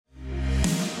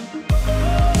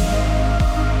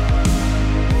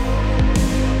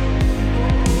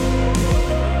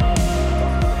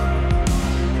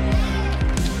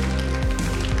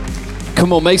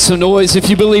Come on, make some noise if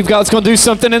you believe God's going to do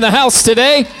something in the house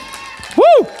today.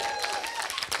 Woo!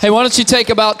 Hey, why don't you take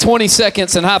about 20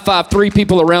 seconds and high five 3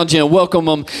 people around you and welcome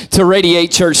them to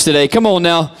Radiate Church today. Come on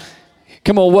now.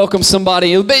 Come on, welcome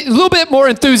somebody a little bit more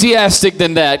enthusiastic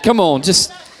than that. Come on,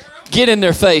 just get in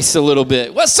their face a little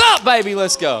bit. What's up, baby?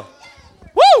 Let's go.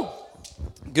 Woo!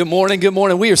 Good morning, good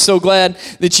morning. We are so glad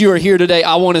that you are here today.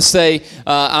 I want to say,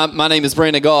 my name is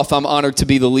Brandon Goff. I'm honored to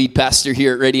be the lead pastor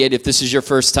here at Radiate if this is your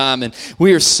first time. And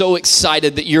we are so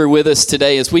excited that you're with us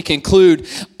today as we conclude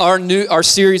our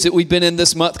series that we've been in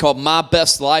this month called My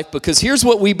Best Life. Because here's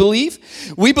what we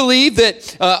believe. We believe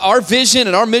that our vision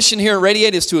and our mission here at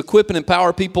Radiate is to equip and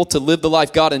empower people to live the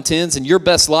life God intends. And your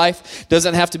best life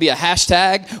doesn't have to be a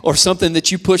hashtag or something that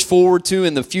you push forward to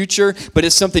in the future, but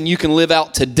it's something you can live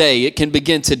out today. It can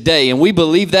begin today, and we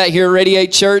believe that here at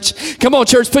Radiate Church. Come on,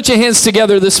 church, put your hands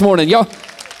together this morning, y'all.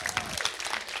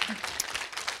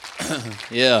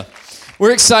 Yeah.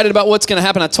 We're excited about what's going to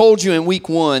happen. I told you in week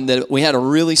 1 that we had a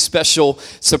really special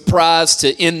surprise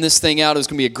to end this thing out. It was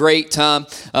going to be a great time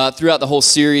throughout the whole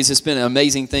series. It's been an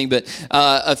amazing thing. But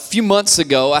a few months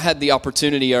ago, I had the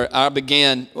opportunity, or I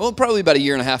began, probably about a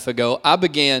year and a half ago, I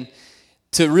began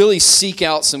to really seek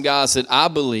out some guys that I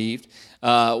believed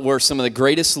were some of the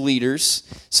greatest leaders,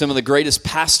 some of the greatest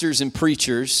pastors and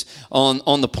preachers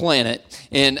on the planet.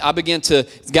 And I began to,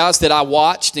 guys that I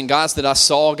watched and guys that I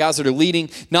saw, guys that are leading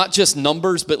not just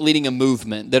numbers, but leading a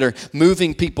movement, that are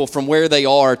moving people from where they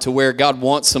are to where God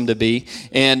wants them to be.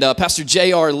 And Pastor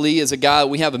J.R. Lee is a guy,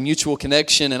 we have a mutual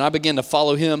connection, and I began to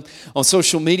follow him on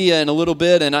social media in a little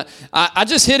bit. And I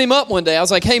just hit him up one day. I was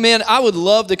like, hey man, I would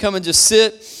love to come and just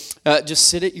sit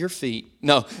at your feet.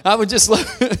 No, I would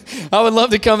love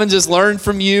to come and just learn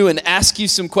from you and ask you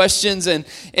some questions. And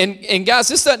guys,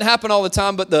 this doesn't happen all the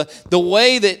time, but the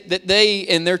way that they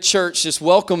in their church just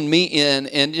welcomed me in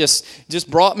and just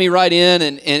brought me right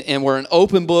in and were an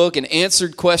open book and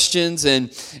answered questions.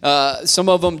 And some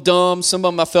of them dumb, some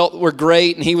of them I felt were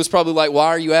great. And he was probably like, why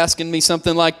are you asking me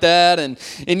something like that? And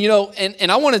you know,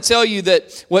 and I want to tell you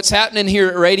that what's happening here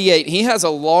at Radiate, he has a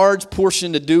large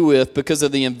portion to do with because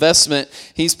of the investment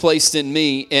he's placed in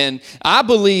me, and I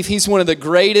believe he's one of the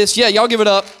greatest. Yeah, y'all give it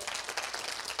up.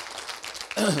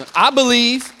 I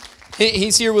believe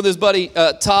he's here with his buddy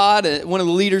Todd, one of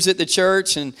the leaders at the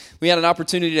church, and we had an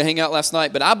opportunity to hang out last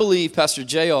night. But I believe Pastor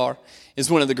JR is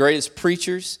one of the greatest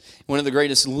preachers, one of the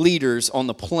greatest leaders on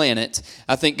the planet.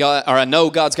 I know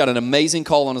God's got an amazing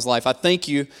call on his life. I thank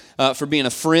you for being a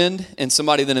friend and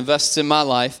somebody that invests in my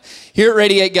life. Here at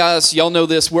Radiate, guys, y'all know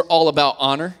this, we're all about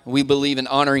honor. We believe in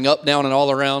honoring up, down, and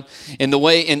all around. And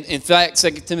in fact,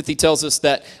 2 Timothy tells us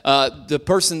that the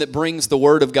person that brings the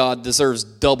word of God deserves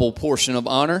double portion of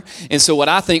honor. And so what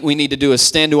I think we need to do is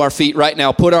stand to our feet right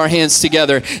now, put our hands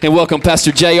together, and welcome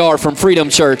Pastor JR from Freedom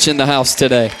Church in the house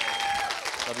today.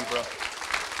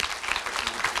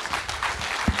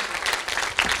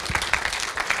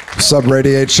 What's up,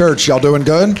 Radiate Church? Y'all doing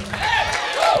good?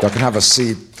 Y'all can have a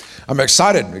seat. I'm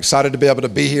excited to be able to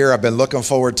be here. I've been looking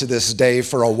forward to this day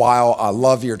for a while. I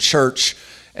love your church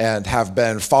and have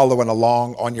been following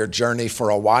along on your journey for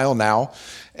a while now.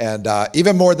 And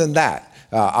even more than that,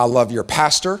 I love your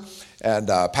pastor and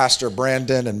Pastor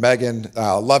Brandon and Megan.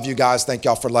 Love you guys. Thank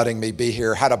y'all for letting me be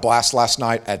here. Had a blast last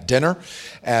night at dinner,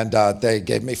 and they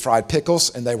gave me fried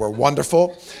pickles, and they were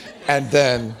wonderful. And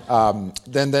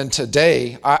then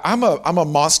today, I'm a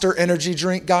Monster energy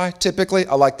drink guy. Typically,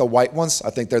 I like the white ones. I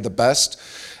think they're the best.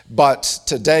 But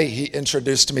today, he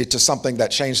introduced me to something that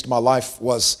changed my life.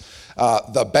 Was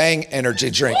the Bang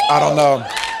energy drink. I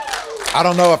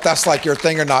don't know if that's like your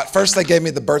thing or not. First, they gave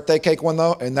me the birthday cake one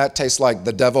though, and that tastes like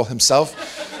the devil himself.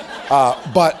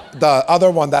 But the other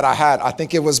one that I had, I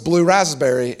think it was blue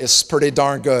raspberry, is pretty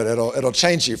darn good. It'll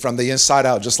change you from the inside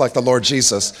out, just like the Lord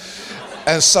Jesus.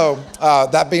 And so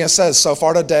that being said, so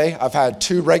far today, I've had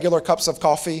 2 regular cups of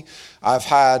coffee. I've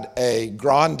had a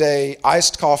grande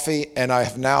iced coffee, and I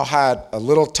have now had a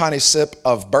little tiny sip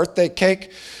of birthday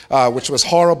cake, which was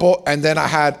horrible. And then I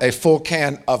had a full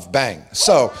can of Bang.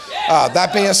 So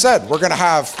that being said, we're gonna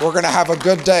have a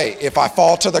good day. If I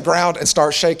fall to the ground and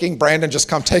start shaking, Brandon, just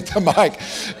come take the mic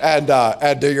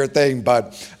and do your thing.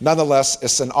 But nonetheless,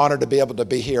 it's an honor to be able to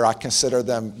be here. I consider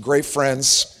them great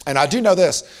friends. And I do know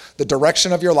this, the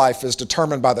direction of your life is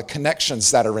determined by the connections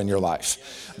that are in your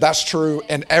life. That's true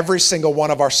in every single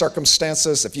one of our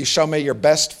circumstances. If you show me your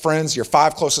best friends, your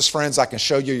 5 closest friends, I can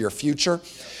show you your future.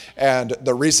 And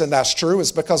the reason that's true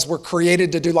is because we're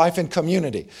created to do life in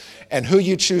community. And who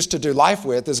you choose to do life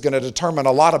with is going to determine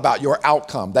a lot about your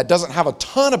outcome. That doesn't have a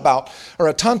ton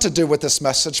to do with this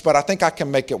message, but I think I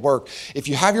can make it work. If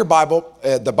you have your Bible,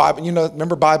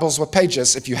 remember Bibles with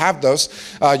pages. If you have those,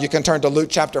 you can turn to Luke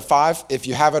chapter 5. If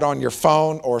you have it on your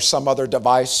phone or some other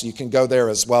device, you can go there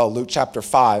as well. Luke chapter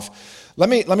 5. Let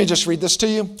me just read this to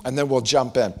you, and then we'll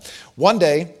jump in. One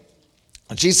day,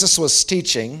 Jesus was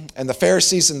teaching, and the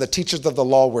Pharisees and the teachers of the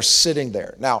law were sitting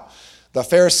there. Now, the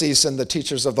Pharisees and the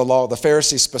teachers of the law, the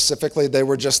Pharisees specifically, they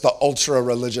were just the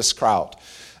ultra-religious crowd.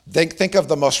 Think of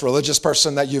the most religious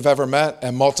person that you've ever met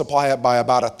and multiply it by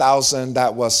about 1,000.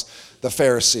 That was the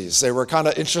Pharisees. They were kind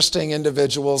of interesting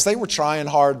individuals. They were trying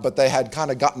hard, but they had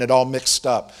kind of gotten it all mixed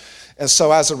up. And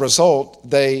so as a result,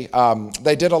 they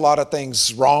did a lot of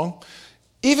things wrong,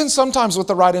 even sometimes with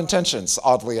the right intentions,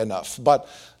 oddly enough. But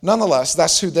nonetheless,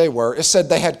 that's who they were. It said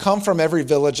they had come from every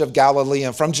village of Galilee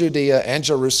and from Judea and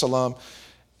Jerusalem.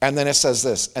 And then it says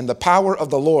this, and the power of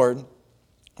the Lord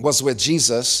was with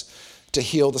Jesus to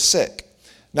heal the sick.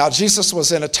 Now, Jesus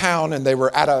was in a town and they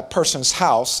were at a person's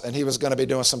house, and he was going to be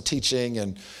doing some teaching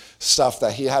and stuff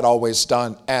that he had always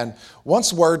done. And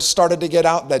once word started to get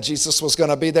out that Jesus was going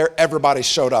to be there, everybody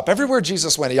showed up. Everywhere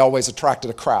Jesus went, he always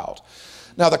attracted a crowd.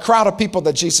 Now, the crowd of people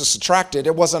that Jesus attracted,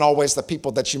 it wasn't always the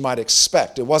people that you might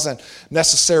expect. It wasn't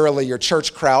necessarily your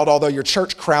church crowd, although your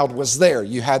church crowd was there.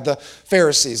 You had the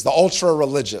Pharisees, the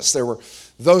ultra-religious. There were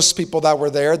those people that were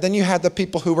there. Then you had the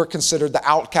people who were considered the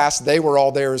outcasts. They were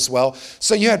all there as well.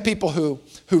 So you had people who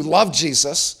loved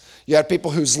Jesus. You had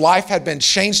people whose life had been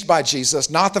changed by Jesus,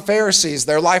 not the Pharisees.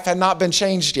 Their life had not been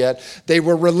changed yet. They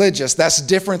were religious. That's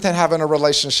different than having a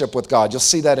relationship with God. You'll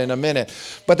see that in a minute.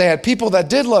 But they had people that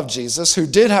did love Jesus, who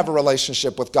did have a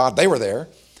relationship with God. They were there.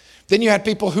 Then you had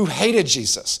people who hated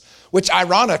Jesus, which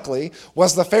ironically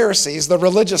was the Pharisees, the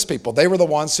religious people. They were the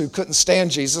ones who couldn't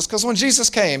stand Jesus, because when Jesus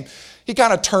came, he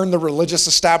kind of turned the religious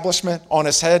establishment on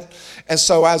his head. And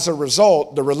so as a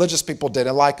result, the religious people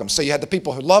didn't like him. So you had the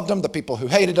people who loved him, the people who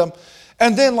hated him.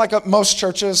 And then, like at most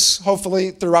churches,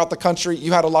 hopefully throughout the country,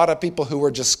 you had a lot of people who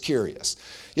were just curious.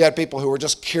 You had people who were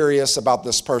just curious about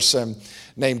this person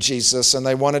named Jesus, and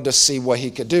they wanted to see what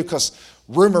he could do, because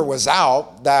rumor was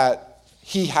out that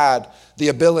he had the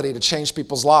ability to change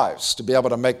people's lives, to be able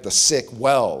to make the sick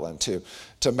well and to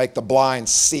make the blind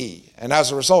see. And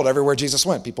as a result, everywhere Jesus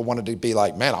went, people wanted to be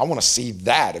like, man, I want to see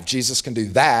that. If Jesus can do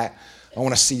that, I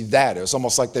want to see that. It was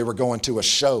almost like they were going to a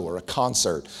show or a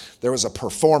concert. There was a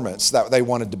performance that they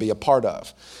wanted to be a part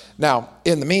of. Now,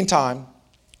 in the meantime,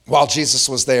 while Jesus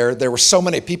was there, there were so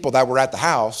many people that were at the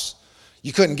house,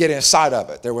 you couldn't get inside of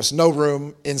it. There was no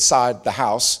room inside the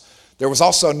house. There was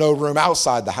also no room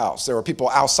outside the house. There were people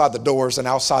outside the doors and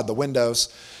outside the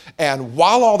windows. And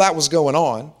while all that was going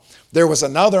on, there was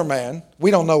another man.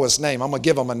 We don't know his name. I'm going to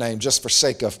give him a name just for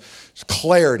sake of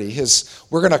clarity.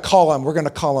 We're going to call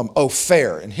him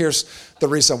Ophir. And here's the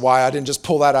reason why. I didn't just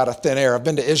pull that out of thin air. I've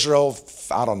been to Israel,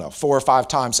 4 or 5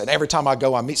 times. And every time I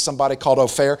go, I meet somebody called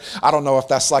Ophir. I don't know if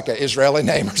that's like an Israeli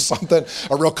name or something,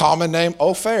 a real common name.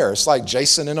 Ophir. It's like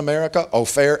Jason in America,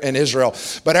 Ophir in Israel.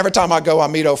 But every time I go, I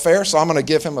meet Ophir. So I'm going to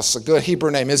give him a good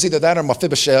Hebrew name. It's either that or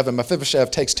Mephibosheth, and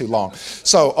Mephibosheth takes too long.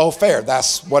 So Ophir,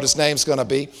 that's what his name's going to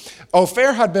be.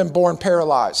 Ophir had been born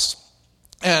paralyzed,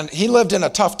 and he lived in a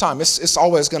tough time. It's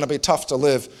always going to be tough to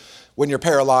live when you're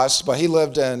paralyzed, but he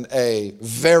lived in a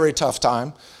very tough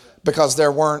time because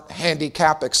there weren't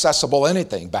handicap accessible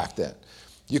anything back then.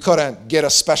 You couldn't get a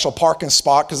special parking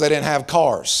spot because they didn't have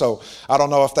cars. So I don't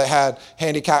know if they had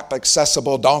handicap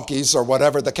accessible donkeys or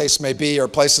whatever the case may be, or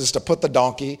places to put the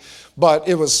donkey, but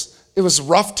it was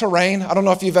rough terrain. I don't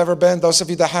know if you've ever been, those of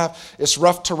you that have. It's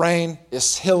rough terrain,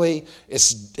 it's hilly,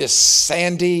 it's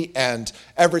sandy and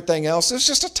everything else. It's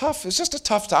just a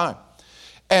tough time.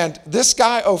 And this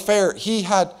guy, Ophir, he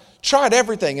had tried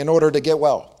everything in order to get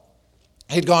well.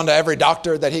 He'd gone to every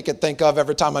doctor that he could think of.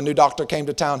 Every time a new doctor came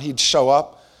to town, he'd show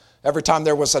up. Every time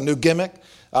there was a new gimmick,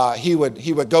 he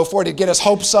would go for it. He'd get his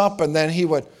hopes up, and then he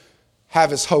would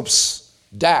have his hopes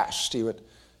dashed.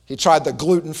 He tried the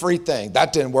gluten-free thing.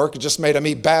 That didn't work. It just made him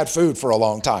eat bad food for a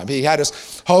long time. He had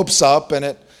his hopes up, and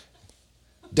it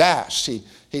dashed.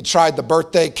 He tried the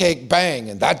birthday cake bang,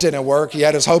 and that didn't work. He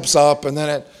had his hopes up, and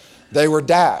then they were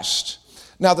dashed.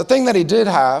 Now, the thing that he did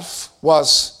have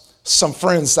was some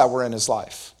friends that were in his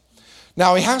life.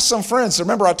 Now, he has some friends.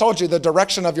 Remember, I told you the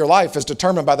direction of your life is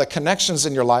determined by the connections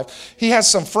in your life. He has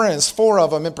some friends, 4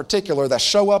 of them in particular, that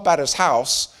show up at his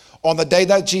house on the day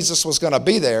that Jesus was going to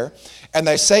be there. And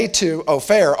they say to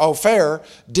Ophir, Ophir,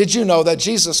 did you know that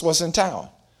Jesus was in town?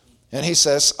 And he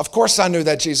says, of course I knew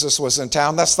that Jesus was in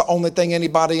town. That's the only thing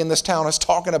anybody in this town is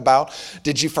talking about.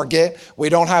 Did you forget? We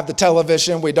don't have the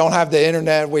television. We don't have the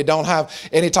internet. We don't have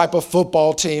any type of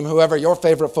football team. Whoever your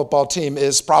favorite football team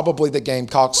is, probably the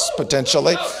Gamecocks,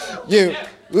 potentially. They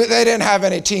didn't have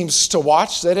any teams to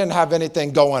watch. They didn't have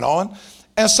anything going on.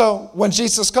 And so when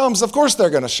Jesus comes, of course they're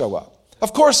going to show up.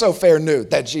 Of course Ophir knew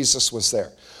that Jesus was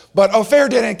there. But Ophir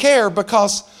didn't care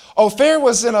because Ophir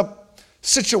was in a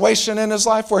situation in his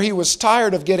life where he was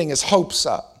tired of getting his hopes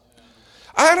up.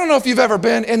 I don't know if you've ever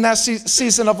been in that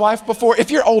season of life before.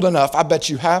 If you're old enough, I bet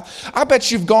you have. I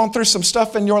bet you've gone through some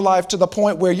stuff in your life to the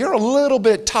point where you're a little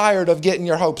bit tired of getting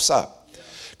your hopes up.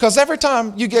 Because every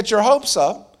time you get your hopes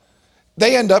up,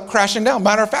 they end up crashing down.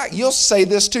 Matter of fact, you'll say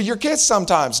this to your kids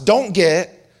sometimes. Don't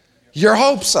get your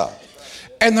hopes up.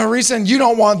 And the reason you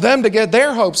don't want them to get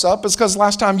their hopes up is because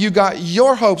last time you got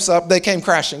your hopes up, they came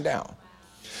crashing down.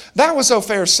 That was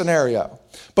Ophir's scenario.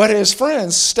 But his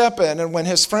friends step in, and when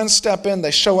his friends step in,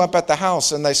 they show up at the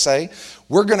house and they say,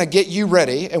 we're going to get you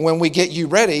ready. And when we get you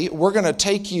ready, we're going to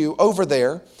take you over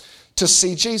there to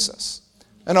see Jesus.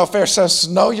 And Ophir says,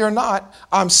 no, you're not.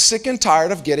 I'm sick and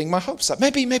tired of getting my hopes up.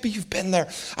 Maybe you've been there.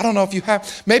 I don't know if you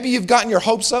have. Maybe you've gotten your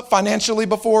hopes up financially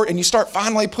before, and you start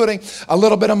finally putting a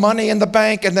little bit of money in the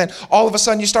bank, and then all of a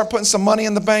sudden you start putting some money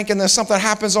in the bank, and then something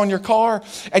happens on your car,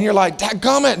 and you're like,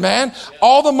 dadgummit, man.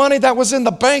 All the money that was in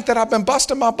the bank that I've been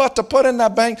busting my butt to put in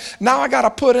that bank, now I got to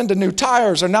put into new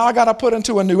tires, or now I got to put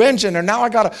into a new engine, or now I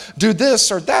got to do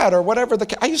this or that, or whatever.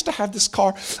 I used to have this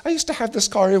car.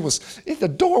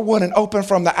 The door wouldn't open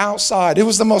from the outside. It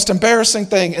was the most embarrassing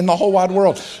thing in the whole wide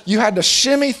world. You had to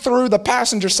shimmy through the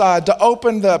passenger side to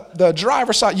open the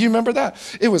driver's side. You remember that?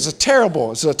 It was a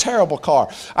terrible car.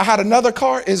 I had another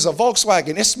car. It was a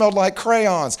Volkswagen. It smelled like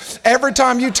crayons. Every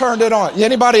time you turned it on.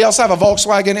 Anybody else have a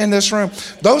Volkswagen in this room?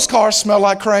 Those cars smell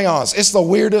like crayons. It's the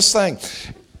weirdest thing.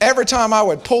 Every time I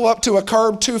would pull up to a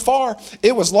curb too far,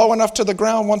 it was low enough to the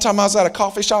ground. One time I was at a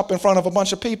coffee shop in front of a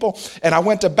bunch of people, and I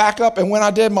went to back up, and when I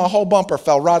did, my whole bumper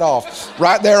fell right off,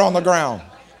 right there on the ground.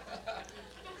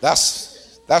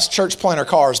 That's church planter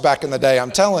cars back in the day.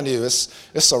 I'm telling you,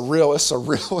 it's a real,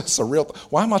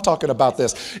 why am I talking about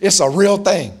this? It's a real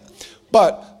thing.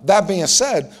 But that being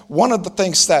said, one of the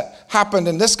things that happened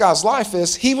in this guy's life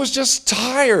is he was just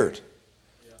tired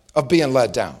of being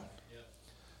let down.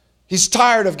 He's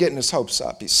tired of getting his hopes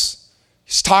up. He's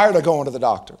tired of going to the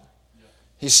doctor.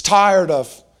 He's tired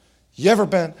of, you ever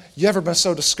been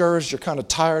so discouraged you're kind of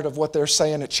tired of what they're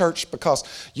saying at church because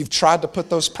you've tried to put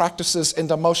those practices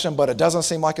into motion, but it doesn't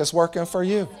seem like it's working for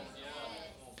you.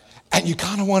 And you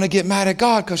kind of want to get mad at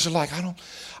God because you're like, I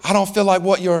don't feel like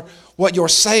what you're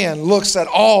saying looks at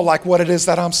all like what it is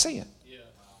that I'm seeing.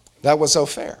 That was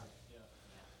Ophir.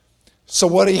 So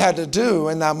what he had to do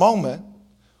in that moment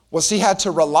was he had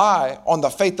to rely on the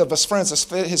faith of his friends.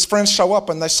 His friends show up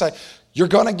and they say, you're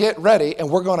going to get ready and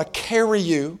we're going to carry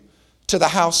you to the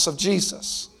house of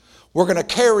Jesus. We're going to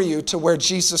carry you to where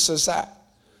Jesus is at.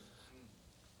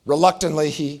 Reluctantly,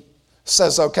 he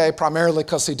says okay, primarily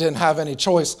because he didn't have any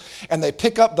choice. And they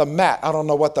pick up the mat. I don't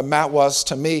know what the mat was.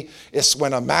 To me, it's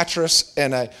when a mattress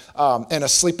and a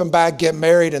sleeping bag get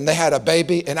married and they had a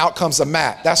baby and out comes a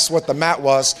mat. That's what the mat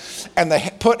was. And they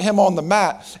put him on the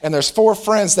mat, and there's 4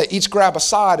 friends that each grab a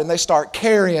side and they start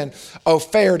carrying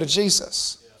Ophir to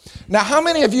Jesus. Now, how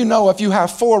many of you know if you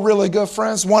have 4 really good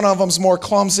friends, one of them's more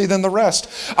clumsy than the rest?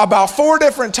 About 4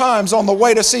 different times on the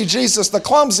way to see Jesus, the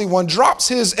clumsy one drops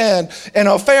his end and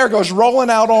Ophir goes rolling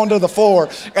out onto the floor,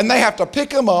 and they have to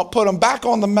pick him up, put him back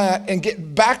on the mat, and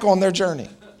get back on their journey.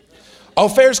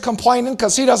 Ophir's complaining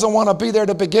because he doesn't want to be there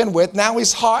to begin with. Now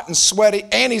he's hot and sweaty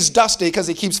and he's dusty because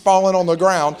he keeps falling on the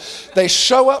ground. They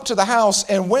show up to the house,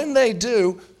 and when they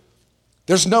do,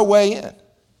 there's no way in.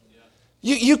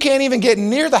 You can't even get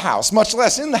near the house, much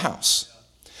less in the house.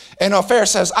 And Ophir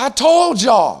says, I told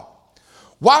y'all,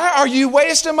 why are you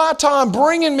wasting my time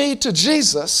bringing me to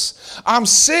Jesus? I'm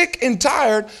sick and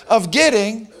tired of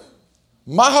getting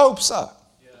my hopes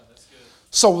up. Yeah, that's good.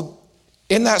 So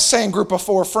in that same group of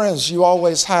 4 friends, you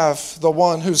always have the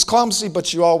one who's clumsy,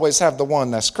 but you always have the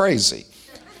one that's crazy.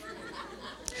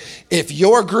 If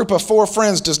your group of 4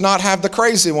 friends does not have the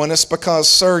crazy one, it's because,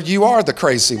 sir, you are the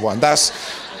crazy one. That's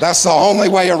the only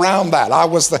way around that.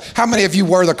 How many of you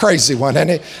were the crazy one?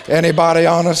 Anybody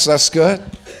honest? That's good.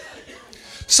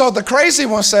 So the crazy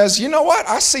one says, you know what?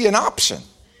 I see an option.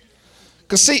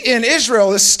 Because see, in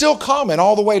Israel, it's still common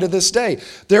all the way to this day.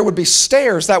 There would be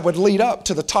stairs that would lead up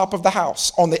to the top of the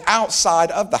house, on the outside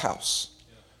of the house.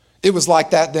 It was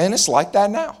like that then, it's like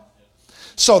that now.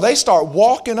 So they start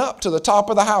walking up to the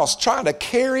top of the house, trying to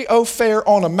carry Ophir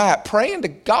on a mat, praying to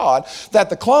God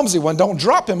that the clumsy one don't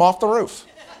drop him off the roof.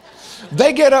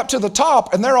 They get up to the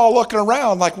top and they're all looking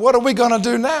around like, what are we going to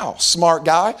do now, smart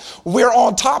guy? We're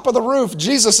on top of the roof.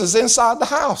 Jesus is inside the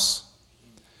house.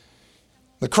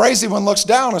 The crazy one looks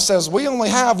down and says, we only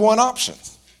have one option.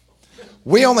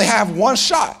 We only have one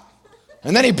shot.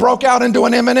 And then he broke out into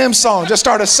an Eminem song, just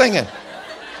started singing.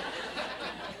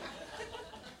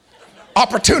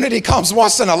 Opportunity comes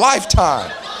once in a lifetime.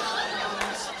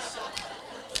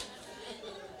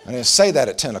 I didn't say that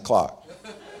at 10 o'clock.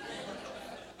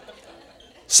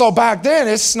 So back then,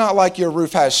 it's not like your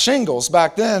roof has shingles.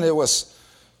 Back then, it was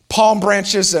palm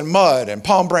branches and mud and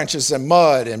palm branches and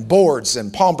mud and boards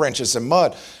and palm branches and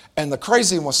mud. And the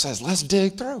crazy one says, let's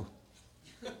dig through.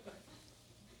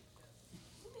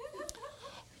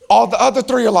 All the other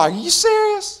three are like, are you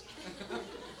serious?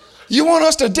 You want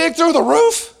us to dig through the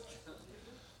roof?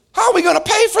 How are we going to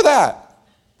pay for that?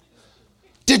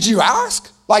 Did you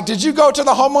ask? Like, did you go to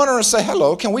the homeowner and say,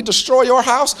 hello, can we destroy your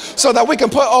house so that we can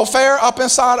put Ophir up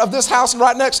inside of this house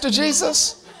right next to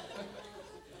Jesus?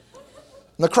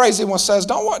 And the crazy one says,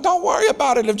 don't worry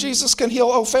about it. If Jesus can heal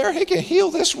Ophir, he can heal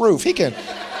this roof. He can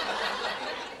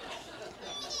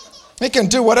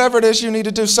do whatever it is you need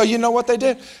to do. So you know what they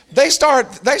did? They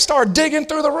start digging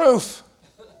through the roof.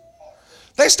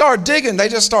 They start digging. They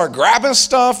just start grabbing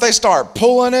stuff. They start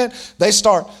pulling it. They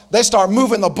start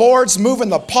moving the boards, moving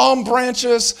the palm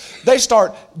branches. They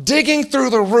start digging through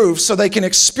the roof so they can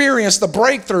experience the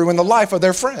breakthrough in the life of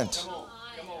their friend.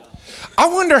 I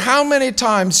wonder how many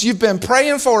times you've been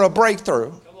praying for a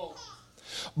breakthrough,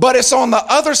 but it's on the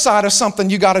other side of something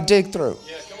you got to dig through.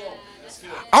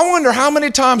 I wonder how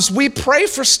many times we pray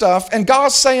for stuff and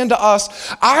God's saying to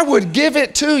us, I would give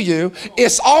it to you.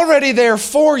 It's already there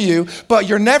for you, but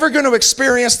you're never going to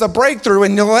experience the breakthrough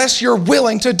unless you're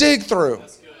willing to dig through.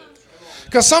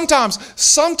 Because sometimes,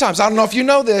 I don't know if you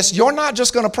know this, you're not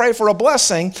just going to pray for a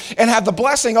blessing and have the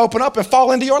blessing open up and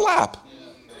fall into your lap.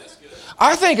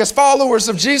 I think as followers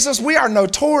of Jesus, we are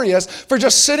notorious for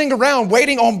just sitting around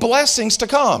waiting on blessings to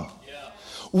come.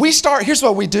 Here's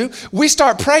what we do. We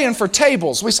start praying for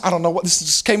tables. I don't know what, this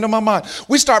just came to my mind.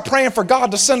 We start praying for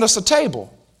God to send us a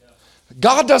table.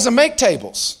 God doesn't make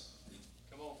tables.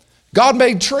 God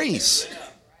made trees.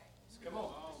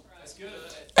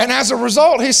 And as a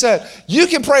result, he said, you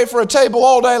can pray for a table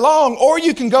all day long, or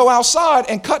you can go outside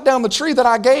and cut down the tree that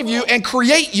I gave you and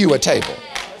create you a table.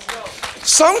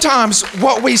 Sometimes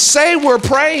what we say we're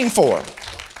praying for,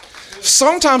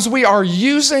 sometimes we are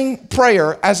using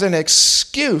prayer as an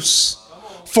excuse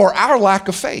for our lack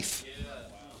of faith.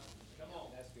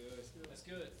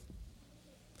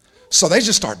 So they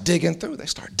just start digging through. They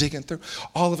start digging through.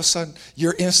 All of a sudden,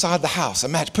 you're inside the house.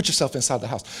 Imagine, put yourself inside the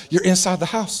house. You're inside the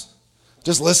house,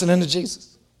 just listening to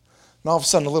Jesus. And all of a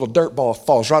sudden, a little dirt ball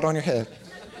falls right on your head.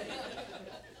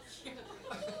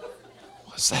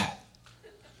 What's that?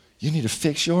 You need to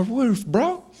fix your roof,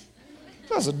 bro.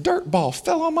 There's a dirt ball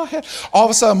fell on my head. All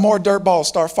of a sudden, more dirt balls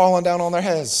start falling down on their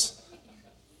heads.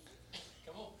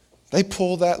 They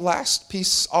pull that last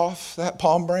piece off that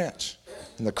palm branch,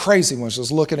 and the crazy one's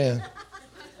just looking in.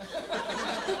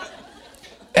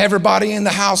 Everybody in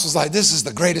the house was like, this is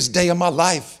the greatest day of my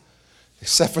life,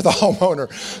 except for the homeowner.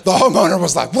 The homeowner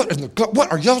was like,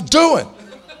 what are y'all doing?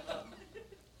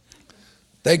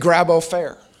 They grab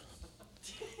Ophir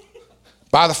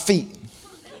by the feet.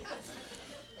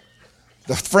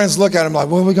 The friends look at him like,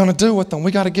 what are we going to do with them?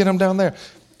 We got to get him down there.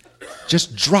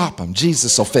 Just drop him.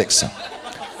 Jesus will fix him.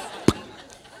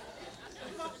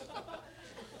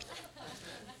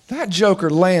 That joker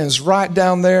lands right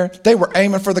down there. They were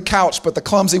aiming for the couch, but the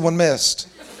clumsy one missed.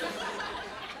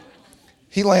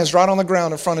 He lands right on the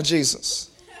ground in front of Jesus.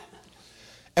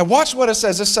 And watch what it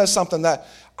says. It says something that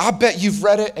I bet you've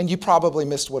read it and you probably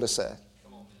missed what it said.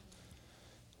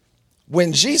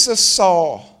 When Jesus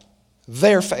saw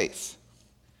their faith,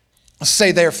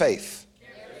 say their faith.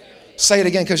 Say it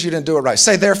again because you didn't do it right.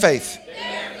 Say their faith.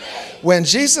 When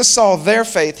Jesus saw their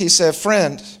faith, he said,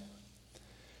 friend,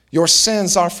 your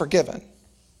sins are forgiven.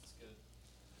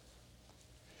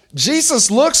 Jesus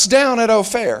looks down at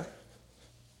Ophir,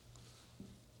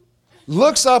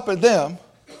 looks up at them,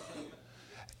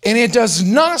 and it does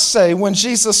not say when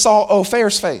Jesus saw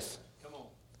Ophir's faith.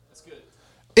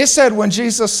 It said when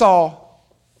Jesus saw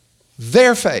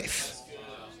their faith.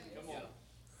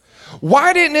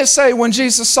 Why didn't it say when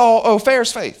Jesus saw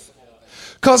Ophir's faith?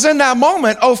 Because in that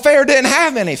moment, Ophir didn't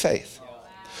have any faith.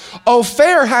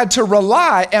 Ophir had to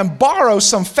rely and borrow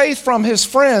some faith from his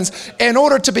friends in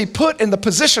order to be put in the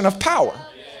position of power.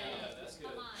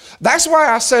 That's why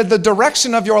I said the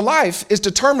direction of your life is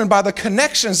determined by the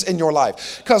connections in your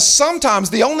life. Because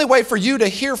sometimes the only way for you to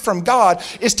hear from God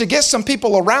is to get some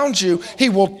people around you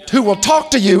who will talk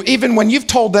to you even when you've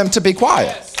told them to be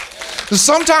quiet.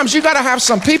 Sometimes you got to have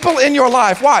some people in your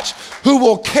life, watch, who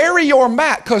will carry your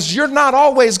mat, because you're not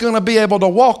always going to be able to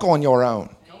walk on your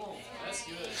own.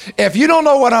 If you don't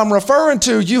know what I'm referring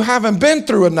to, you haven't been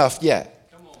through enough yet.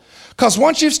 Because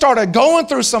once you've started going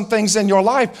through some things in your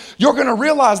life, you're going to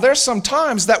realize there's some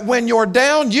times that when you're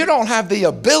down, you don't have the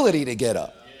ability to get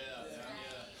up.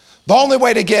 The only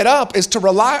way to get up is to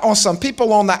rely on some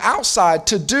people on the outside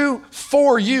to do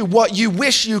for you what you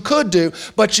wish you could do,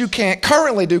 but you can't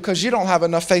currently do because you don't have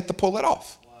enough faith to pull it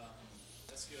off.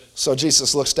 So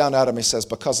Jesus looks down at him and says,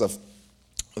 because of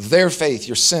their faith,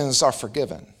 your sins are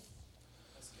forgiven.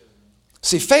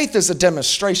 See, faith is a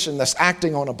demonstration that's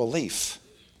acting on a belief.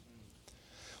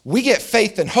 We get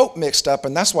faith and hope mixed up,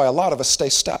 and that's why a lot of us stay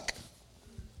stuck.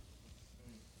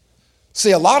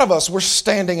 See, a lot of us, we're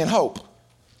standing in hope.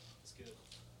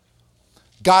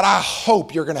 God, I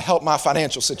hope you're going to help my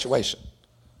financial situation.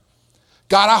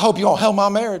 God, I hope you're going to help my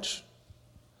marriage.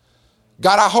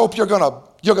 God, I hope you're going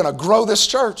to grow this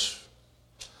church.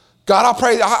 God,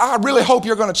 I really hope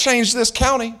you're going to change this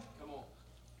county.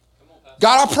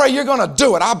 God, I pray you're going to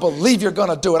do it. I believe you're going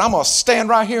to do it. I'm going to stand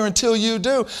right here until you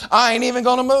do. I ain't even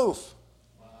going to move.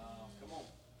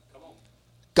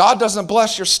 God doesn't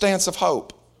bless your stance of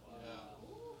hope.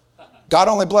 God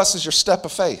only blesses your step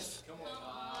of faith.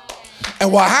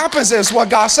 And what happens is, what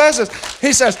God says is,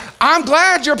 he says, I'm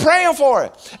glad you're praying for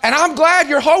it. And I'm glad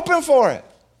you're hoping for it.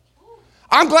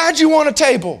 I'm glad you want a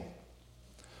table.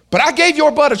 But I gave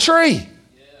your butt a tree.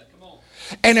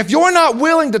 And if you're not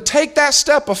willing to take that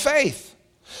step of faith,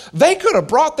 they could have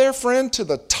brought their friend to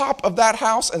the top of that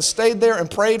house and stayed there and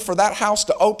prayed for that house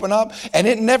to open up, and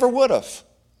it never would have.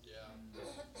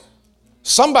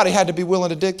 Somebody had to be willing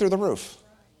to dig through the roof.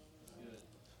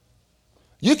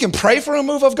 You can pray for a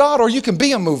move of God, or you can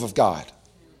be a move of God.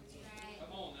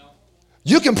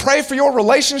 You can pray for your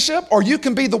relationship, or you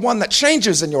can be the one that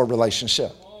changes in your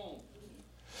relationship.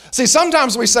 See,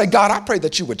 sometimes we say, God, I pray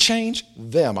that you would change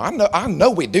them. I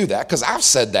know we do that because I've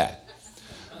said that.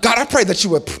 God, I pray that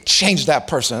you would change that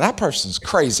person. That person's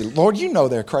crazy. Lord, you know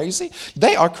they're crazy.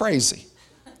 They are crazy.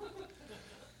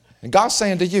 And God's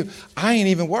saying to you, I ain't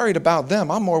even worried about them.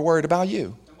 I'm more worried about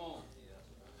you.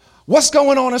 What's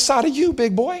going on inside of you,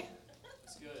 big boy?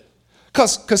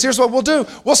 Because here's what we'll do.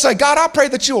 We'll say, God, I pray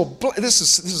that you will. This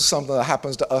is something that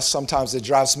happens to us sometimes that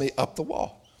drives me up the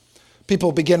wall. People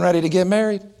will be getting ready to get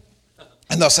married.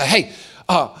 And they'll say, hey,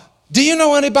 do you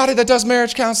know anybody that does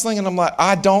marriage counseling? And I'm like,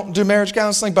 I don't do marriage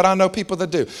counseling, but I know people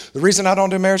that do. The reason I don't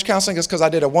do marriage counseling is because I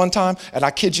did it one time, and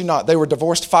I kid you not, they were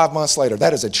divorced 5 months later.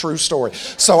 That is a true story.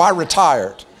 So I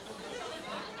retired.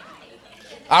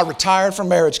 I retired from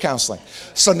marriage counseling.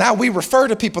 So now we refer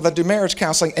to people that do marriage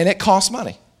counseling, and it costs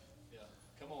money.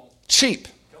 Cheap.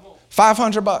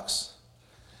 $500.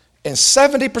 And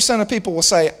 70% of people will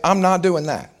say, I'm not doing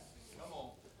that.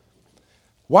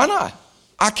 Why not?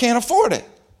 I can't afford it.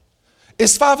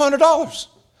 It's $500.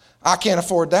 I can't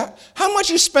afford that. How much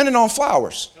are you spending on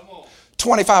flowers?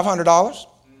 $2,500.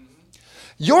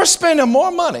 You're spending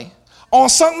more money on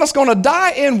something that's going to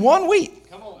die in 1 week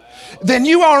than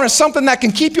you are in something that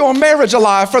can keep your marriage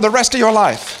alive for the rest of your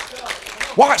life.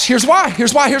 Watch, here's why.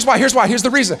 Here's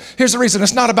the reason.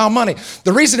 It's not about money.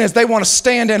 The reason is they want to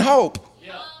stand in hope.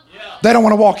 They don't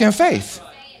want to walk in faith.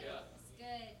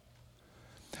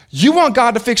 You want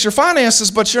God to fix your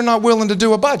finances, but you're not willing to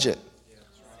do a budget.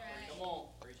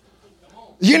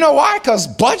 You know why? Because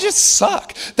budgets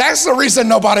suck. That's the reason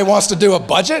nobody wants to do a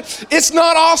budget. It's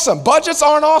not awesome. Budgets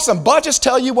aren't awesome. Budgets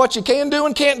tell you what you can do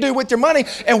and can't do with your money,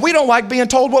 and we don't like being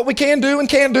told what we can do and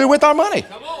can't do with our money.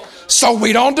 So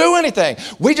we don't do anything.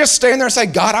 We just stand there and say,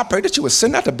 God, I pray that you would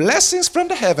send out the blessings from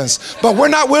the heavens, but we're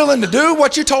not willing to do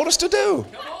what you told us to do.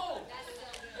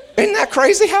 Isn't that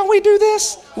crazy how we do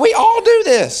this? We all do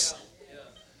this.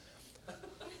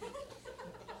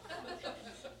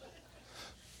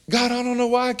 God, I don't know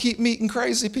why I keep meeting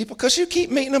crazy people. Because you keep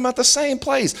meeting them at the same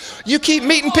place. You keep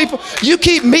meeting people. You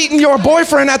keep meeting your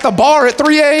boyfriend at the bar at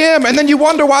 3 a.m. and then you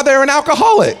wonder why they're an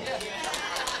alcoholic.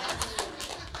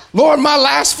 Lord, my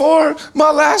last four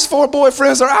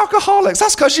boyfriends are alcoholics.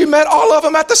 That's because you met all of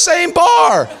them at the same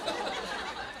bar.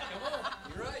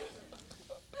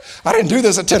 I didn't do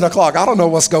this at 10 o'clock. I don't know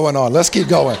what's going on. Let's keep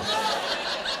going.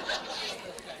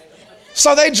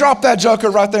 So they drop that joker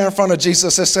right there in front of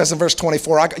Jesus. It says in verse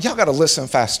 24, y'all got to listen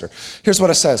faster. Here's what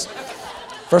it says.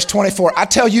 Verse 24, I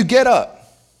tell you, get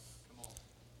up.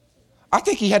 I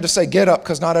think he had to say get up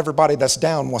because not everybody that's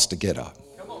down wants to get up.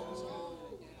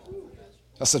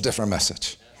 That's a different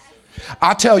message.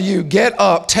 I tell you, get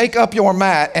up, take up your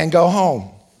mat, and go home.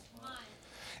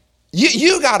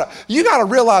 You gotta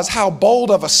realize how bold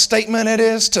of a statement it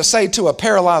is to say to a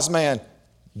paralyzed man,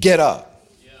 get up.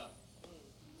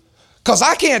 Because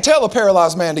I can't tell a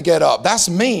paralyzed man to get up. That's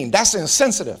mean. That's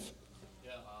insensitive.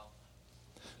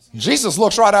 Jesus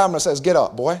looks right at him and says, get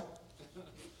up, boy.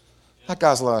 That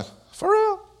guy's like, for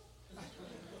real?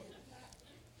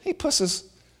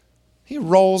 He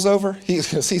rolls over.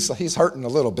 He's hurting a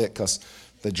little bit because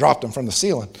they dropped him from the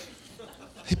ceiling.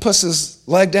 He puts his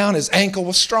leg down. His ankle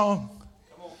was strong.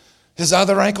 His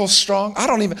other ankle's strong. I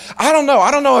don't know.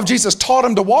 I don't know if Jesus taught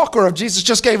him to walk or if Jesus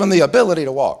just gave him the ability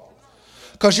to walk.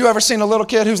 Because you ever seen a little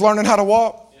kid who's learning how to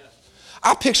walk?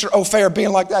 I picture O'Fair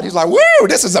being like that. He's like, woo,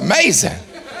 this is amazing.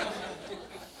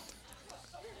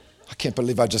 I can't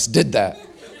believe I just did that.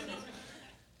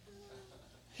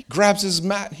 He grabs his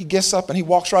mat, he gets up, and he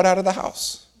walks right out of the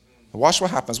house. Watch what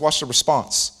happens. Watch the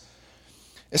response.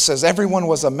 It says, everyone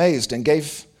was amazed and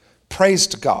gave praise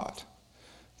to God.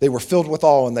 They were filled with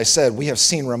awe, and they said, we have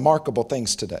seen remarkable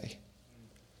things today.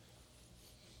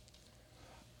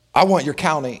 I want your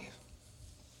county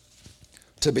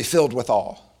to be filled with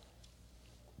awe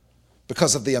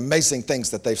because of the amazing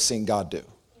things that they've seen God do.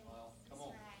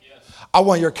 I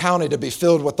want your county to be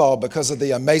filled with awe because of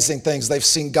the amazing things they've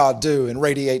seen God do in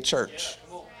Radiate Church.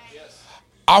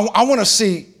 I want to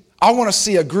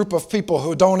see a group of people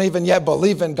who don't even yet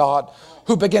believe in God,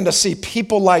 who begin to see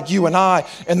people like you and I,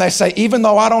 and they say, even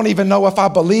though I don't even know if I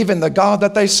believe in the God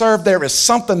that they serve, there is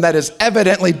something that is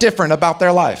evidently different about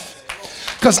their life.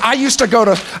 Because I used to go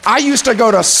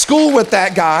to school with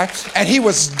that guy, and he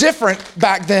was different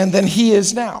back then than he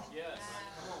is now.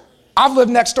 I've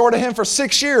lived next door to him for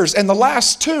 6 years, and the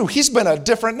last 2, he's been a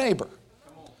different neighbor.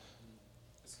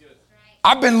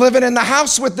 I've been living in the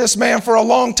house with this man for a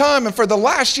long time, and for the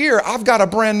last year, I've got a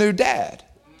brand new dad.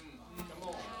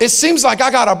 It seems like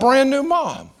I got a brand new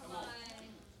mom.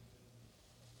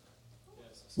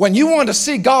 When you want to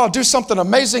see God do something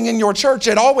amazing in your church,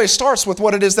 it always starts with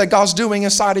what it is that God's doing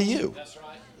inside of you.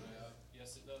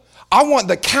 I want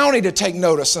the county to take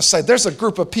notice and say, there's a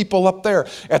group of people up there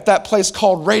at that place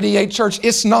called Radiate Church.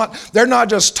 They're not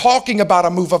just talking about a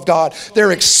move of God,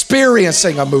 they're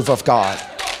experiencing a move of God.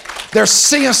 They're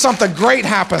seeing something great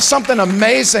happen. Something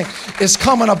amazing is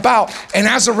coming about. And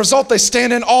as a result, they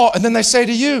stand in awe. And then they say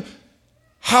to you,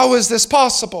 how is this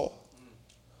possible?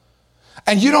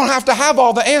 And you don't have to have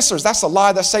all the answers. That's a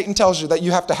lie that Satan tells you, that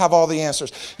you have to have all the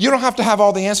answers. You don't have to have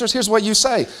all the answers. Here's what you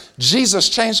say. Jesus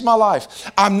changed my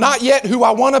life. I'm not yet who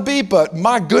I want to be, but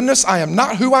my goodness, I am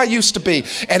not who I used to be.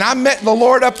 And I met the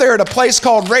Lord up there at a place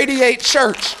called Radiate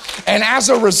Church. And as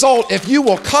a result, if you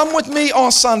will come with me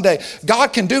on Sunday,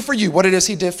 God can do for you what it is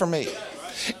he did for me.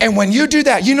 And when you do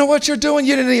that, you know what you're doing?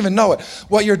 You didn't even know it.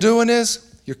 What you're doing is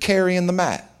you're carrying the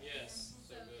mat.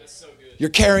 You're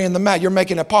carrying the mat. You're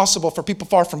making it possible for people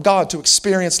far from God to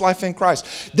experience life in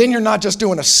Christ. Then you're not just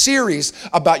doing a series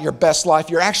about your best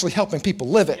life. You're actually helping people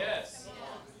live it. Yes.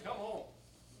 Come on.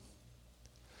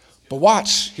 But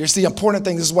watch. Here's the important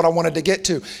thing. This is what I wanted to get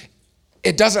to.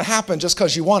 It doesn't happen just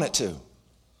because you want it to.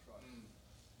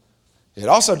 It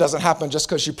also doesn't happen just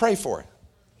because you pray for it.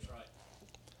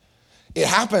 It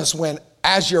happens when,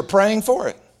 as you're praying for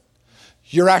it,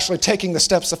 you're actually taking the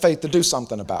steps of faith to do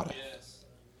something about it.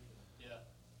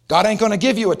 God ain't going to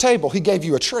give you a table. He gave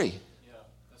you a tree. Yeah,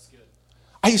 that's good.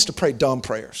 I used to pray dumb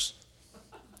prayers.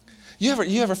 You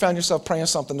ever found yourself praying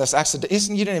something that's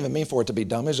accidental? You didn't even mean for it to be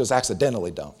dumb. It's just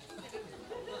accidentally dumb.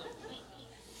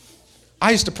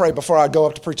 I used to pray before I'd go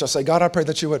up to preach. I'd say, God, I pray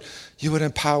that you would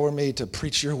empower me to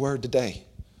preach your word today.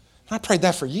 And I prayed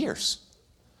that for years.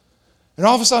 And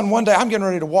all of a sudden, one day, I'm getting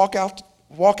ready to walk out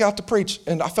to preach.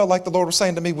 And I felt like the Lord was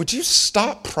saying to me, would you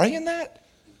stop praying that?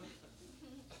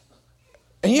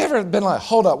 And you ever been like,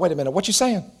 hold up, wait a minute, what you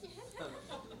saying?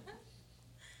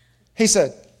 He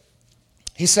said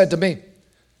to me,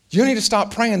 you need to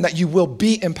stop praying that you will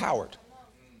be empowered.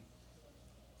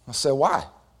 I said, why?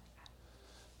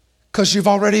 Because you've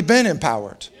already been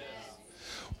empowered.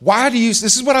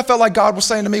 This is what I felt like God was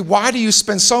saying to me, why do you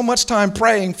spend so much time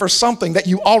praying for something that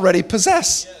you already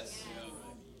possess?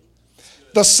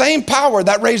 The same power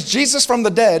that raised Jesus from the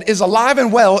dead is alive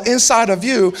and well inside of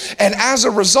you. And as a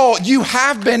result, you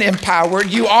have been empowered.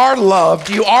 You are loved.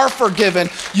 You are forgiven.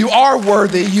 You are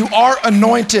worthy. You are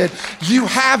anointed. You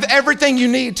have everything you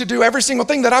need to do every single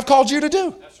thing that I've called you to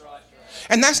do. That's right.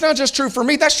 And that's not just true for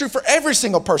me. That's true for every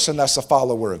single person that's a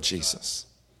follower of Jesus.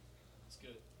 That's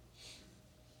good.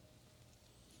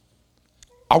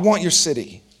 I want your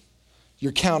city,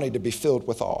 your county to be filled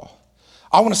with awe.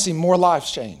 I want to see more lives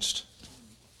changed.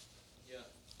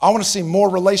 I want to see more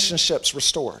relationships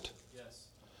restored.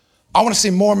 I want to see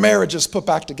more marriages put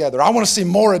back together. I want to see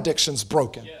more addictions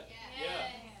broken.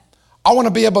 I want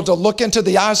to be able to look into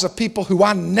the eyes of people who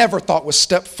I never thought would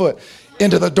step foot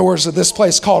into the doors of this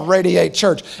place called Radiate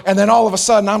Church. And then all of a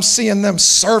sudden I'm seeing them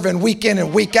serving week in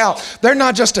and week out. They're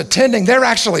not just attending, they're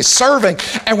actually serving.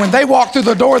 And when they walked through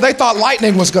the door, they thought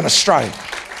lightning was going to strike.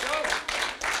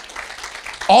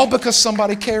 All because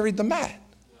somebody carried the mat.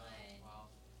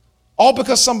 All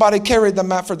because somebody carried the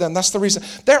mat for them. That's the reason.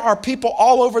 There are people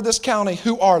all over this county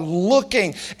who are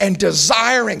looking and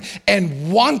desiring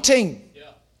and wanting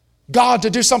God to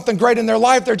do something great in their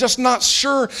life. They're just not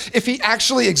sure if he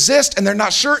actually exists, and they're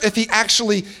not sure if he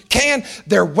actually can.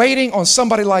 They're waiting on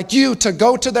somebody like you to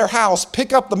go to their house,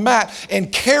 pick up the mat,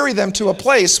 and carry them to a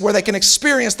place where they can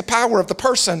experience the power of the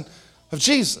person of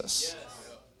Jesus.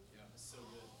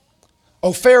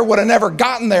 Ophir would have never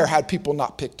gotten there had people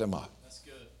not picked him up.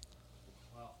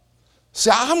 See,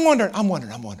 I'm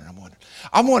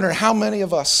wondering how many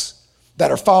of us that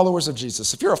are followers of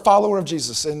Jesus, if you're a follower of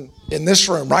Jesus in this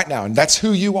room right now, and that's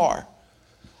who you are,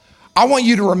 I want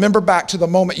you to remember back to the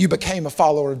moment you became a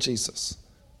follower of Jesus.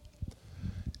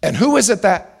 And who is it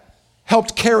that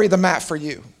helped carry the mat for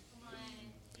you?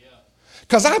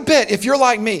 Because I bet if you're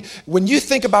like me, when you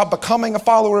think about becoming a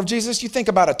follower of Jesus, you think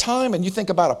about a time and you think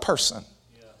about a person.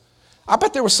 I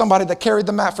bet there was somebody that carried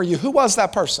the mat for you. Who was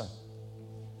that person?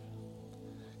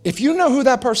 If you know who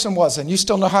that person was and you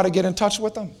still know how to get in touch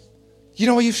with them, you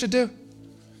know what you should do?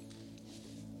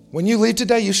 When you leave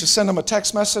today, you should send them a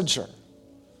text message or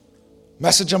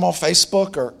message them on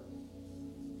Facebook or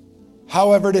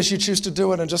however it is you choose to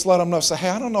do it, and just let them know. Say, hey,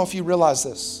 I don't know if you realize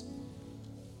this,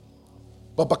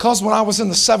 but because when I was in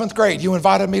the 7th grade, you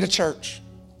invited me to church.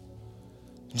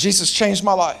 Jesus changed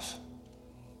my life.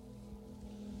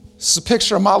 This is a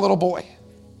picture of my little boy.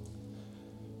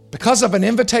 Because of an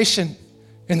invitation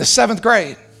in the 7th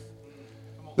grade,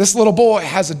 this little boy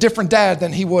has a different dad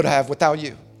than he would have without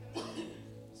you.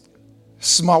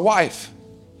 This is my wife.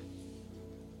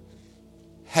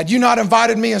 Had you not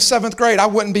invited me in 7th grade, I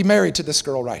wouldn't be married to this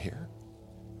girl right here.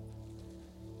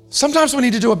 Sometimes we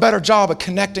need to do a better job of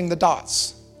connecting the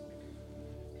dots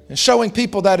and showing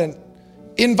people that an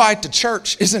invite to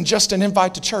church isn't just an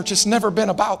invite to church. It's never been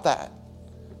about that.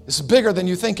 It's bigger than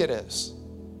you think it is.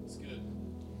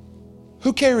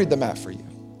 Who carried the mat for you?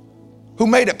 Who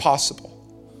made it possible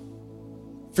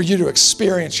for you to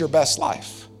experience your best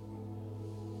life?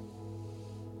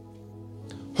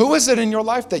 Who is it in your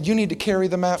life that you need to carry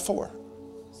the mat for?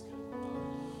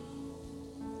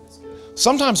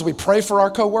 Sometimes we pray for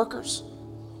our coworkers,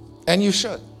 and you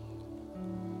should.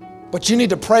 But you need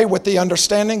to pray with the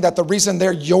understanding that the reason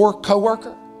they're your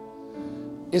coworker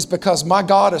is because my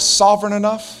God is sovereign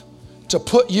enough to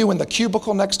put you in the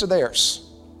cubicle next to theirs,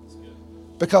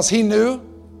 because he knew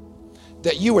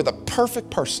that you were the perfect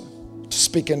person to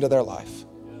speak into their life.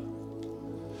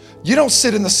 You don't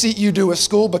sit in the seat you do at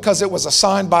school because it was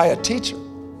assigned by a teacher.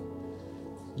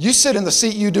 You sit in the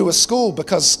seat you do at school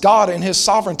because God in his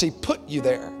sovereignty put you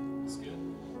there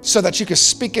so that you could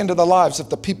speak into the lives of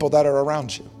the people that are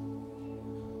around you.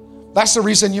 That's the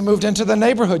reason you moved into the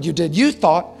neighborhood you did. You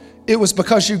thought it was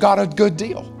because you got a good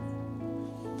deal.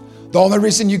 The only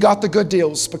reason you got the good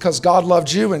deal is because God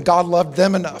loved you and God loved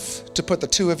them enough to put the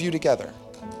two of you together.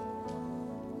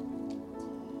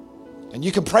 And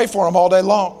you can pray for them all day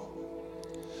long.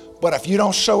 But if you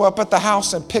don't show up at the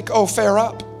house and pick Ophir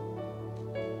up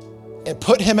and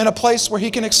put him in a place where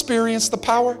he can experience the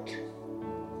power,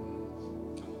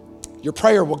 your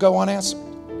prayer will go unanswered.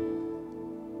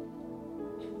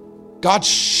 God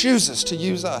chooses to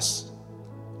use us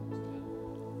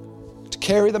to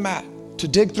carry the mat, to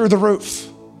dig through the roof,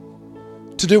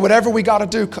 to do whatever we got to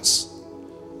do, because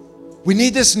we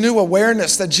need this new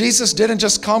awareness that Jesus didn't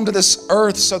just come to this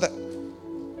earth so that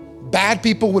bad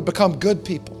people would become good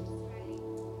people.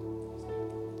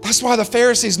 That's why the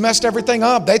Pharisees messed everything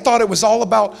up. They thought it was all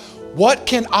about, what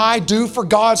can I do for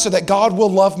God so that God will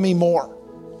love me more?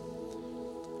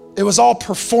 It was all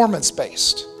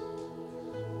performance-based.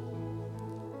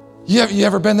 You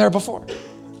ever been there before?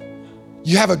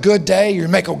 You have a good day, you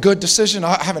make a good decision.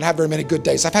 I haven't had very many good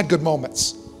days. I've had good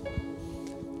moments.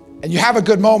 And you have a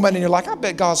good moment and you're like, I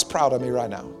bet God's proud of me right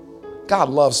now. God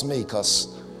loves me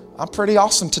because I'm pretty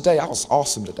awesome today. I was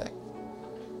awesome today.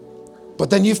 But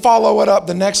then you follow it up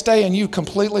the next day and you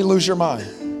completely lose your mind.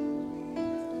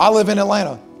 I live in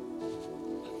Atlanta.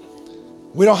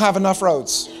 We don't have enough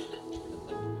roads.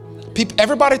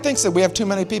 Everybody thinks that we have too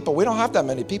many people. We don't have that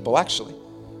many people, actually.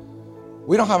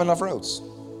 We don't have enough roads.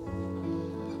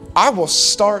 I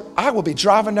will be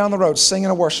driving down the road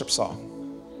singing a worship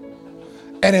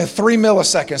song. and in 3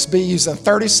 milliseconds be using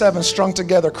 37 strung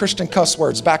together Christian cuss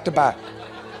words back to back,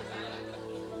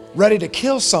 ready to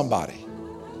kill somebody,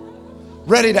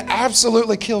 ready to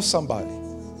absolutely kill somebody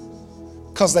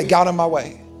because they got in my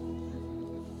way.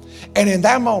 And in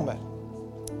that moment,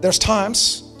 there's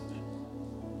times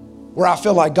where I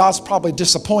feel like God's probably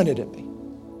disappointed in me.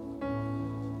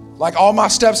 Like all my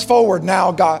steps forward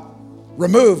now got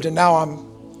removed and now I'm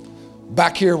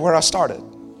back here where I started.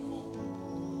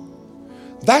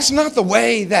 That's not the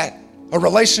way that a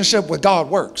relationship with God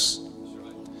works.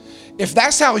 If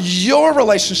that's how your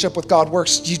relationship with God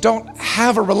works, you don't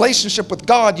have a relationship with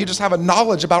God, you just have a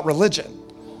knowledge about religion.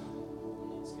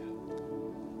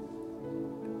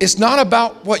 It's not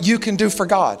about what you can do for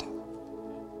God.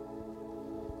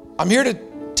 I'm here to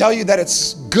tell you that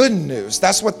it's good news.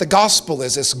 That's what the gospel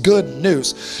is. It's good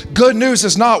news. Good news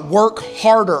is not work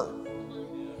harder,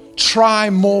 try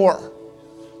more,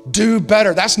 do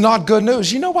better. That's not good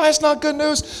news. You know why it's not good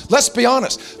news? Let's be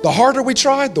honest. The harder we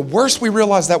try, the worse we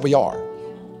realize that we are.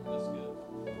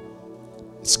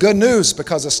 It's good news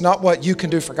because it's not what you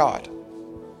can do for God.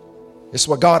 It's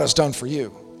what God has done for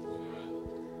you.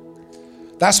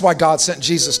 That's why God sent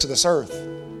Jesus to this earth.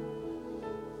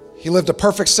 He lived a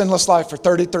perfect sinless life for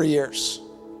 33 years,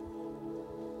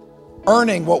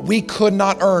 earning what we could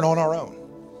not earn on our own.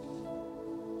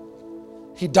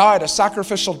 He died a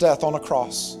sacrificial death on a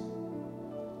cross.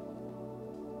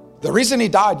 The reason he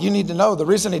died, you need to know, the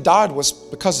reason he died was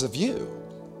because of you.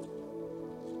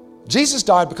 Jesus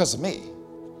died because of me.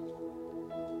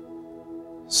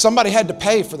 Somebody had to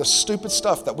pay for the stupid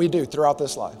stuff that we do throughout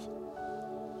this life.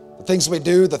 The things we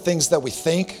do, the things that we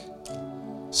think,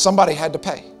 somebody had to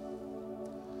pay.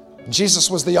 Jesus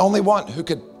was the only one who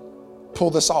could pull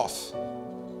this off.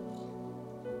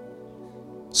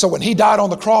 So when he died on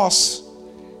the cross,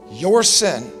 your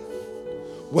sin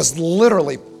was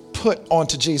literally put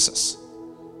onto Jesus.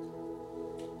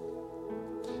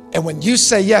 And when you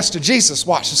say yes to Jesus,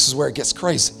 watch, this is where it gets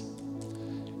crazy.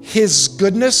 His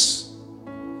goodness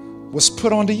was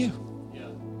put onto you.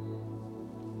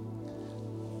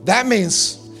 That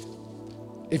means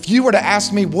if you were to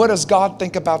ask me, what does God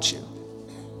think about you?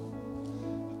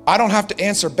 I don't have to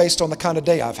answer based on the kind of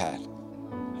day I've had.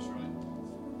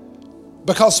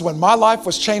 Because when my life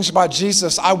was changed by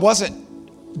Jesus, I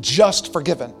wasn't just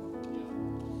forgiven.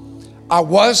 I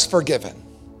was forgiven,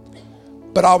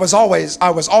 but I was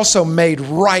also made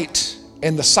right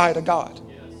in the sight of God.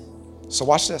 So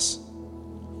watch this.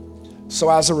 So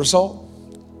as a result,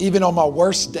 even on my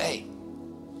worst day,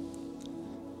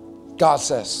 God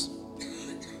says,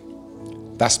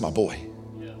 that's my boy.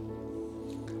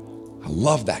 I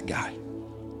love that guy.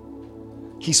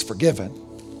 He's forgiven.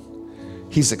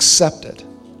 He's accepted.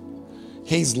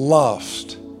 He's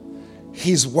loved.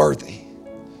 He's worthy.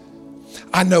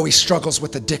 I know he struggles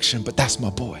with addiction, but that's my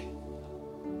boy.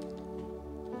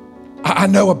 I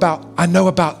know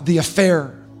about the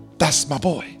affair. That's my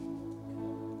boy.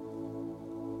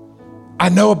 I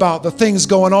know about the things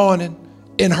going on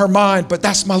in her mind, but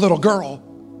that's my little girl.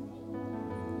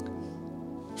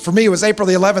 For me, it was April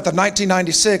the 11th of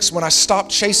 1996 when I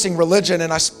stopped chasing religion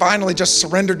and I finally just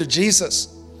surrendered to Jesus.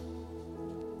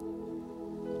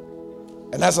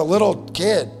 And as a little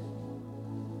kid,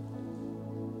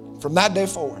 from that day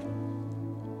forward,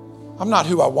 I'm not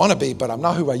who I want to be, but I'm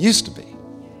not who I used to be.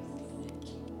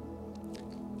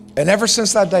 And ever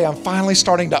since that day, I'm finally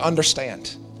starting to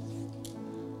understand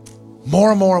more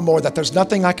and more and more that there's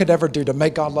nothing I could ever do to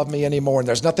make God love me anymore, and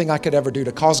there's nothing I could ever do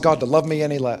to cause God to love me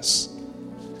any less.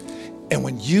 And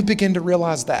when you begin to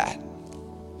realize that,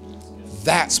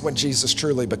 that's when Jesus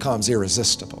truly becomes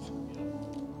irresistible.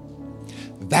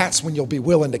 That's when you'll be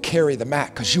willing to carry the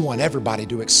mat because you want everybody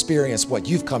to experience what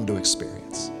you've come to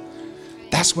experience.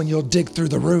 That's when you'll dig through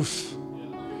the roof.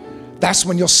 That's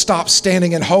when you'll stop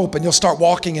standing in hope and you'll start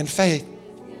walking in faith.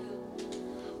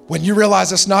 When you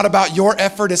realize it's not about your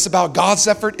effort, it's about God's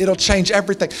effort, it'll change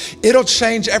everything. It'll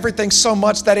change everything so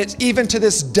much that it even to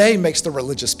this day makes the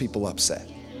religious people upset.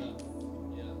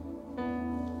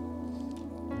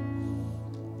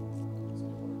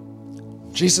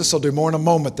 Jesus will do more in a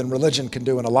moment than religion can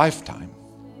do in a lifetime.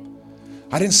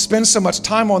 I didn't spend so much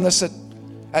time on this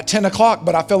at 10 o'clock,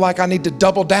 but I feel like I need to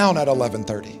double down at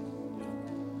 11:30.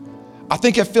 I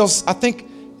think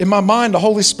in my mind, the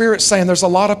Holy Spirit's saying there's a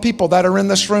lot of people that are in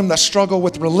this room that struggle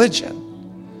with religion.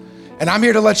 And I'm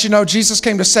here to let you know Jesus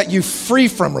came to set you free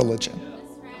from religion.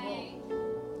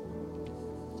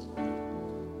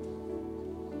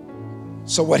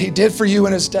 So what he did for you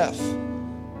in his death,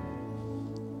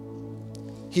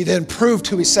 he then proved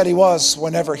who he said he was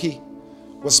whenever he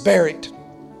was buried.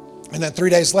 And then 3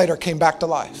 days later came back to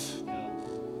life.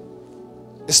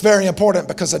 It's very important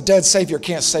because a dead Savior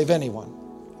can't save anyone.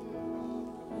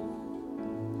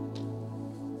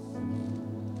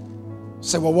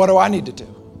 Say, well, what do I need to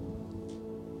do?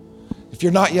 If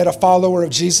you're not yet a follower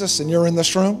of Jesus and you're in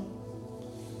this room,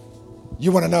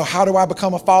 you want to know, how do I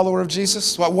become a follower of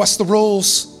Jesus? What's the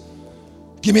rules?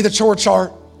 Give me the chore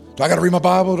chart. Do I got to read my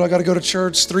Bible? Do I got to go to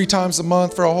church 3 times a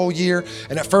month for a whole year?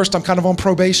 And at first I'm kind of on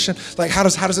probation. Like, how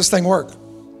does this thing work?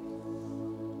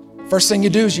 First thing you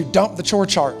do is you dump the chore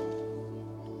chart.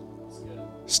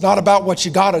 It's not about what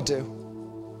you got to do.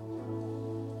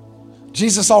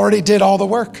 Jesus already did all the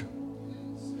work.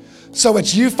 So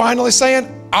it's you finally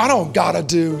saying, I don't got to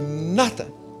do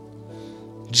nothing.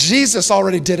 Jesus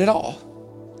already did it all.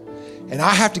 And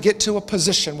I have to get to a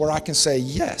position where I can say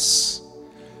yes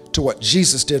to what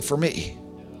Jesus did for me,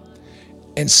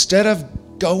 instead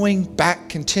of going back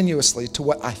continuously to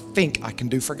what I think I can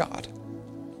do for God.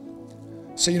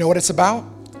 So you know what it's about?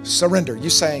 Surrender.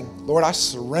 You saying, Lord, I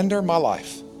surrender my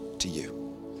life to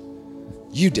you.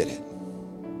 You did it.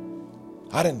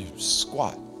 I didn't do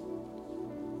squat.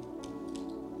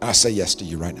 I say yes to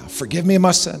you right now. Forgive me of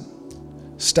my sin.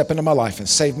 Step into my life and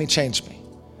save me, change me.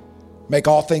 Make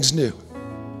all things new.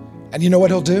 And you know what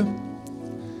he'll do?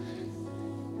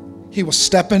 He will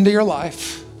step into your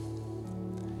life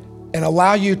and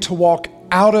allow you to walk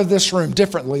out of this room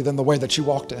differently than the way that you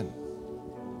walked in.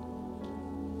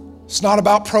 It's not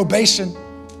about probation.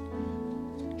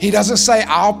 He doesn't say,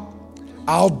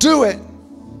 I'll do it,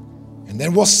 and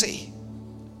then we'll see.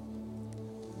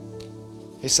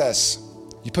 He says,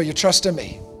 you put your trust in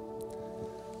me.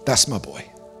 That's my boy.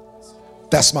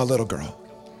 That's my little girl.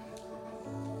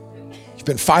 You've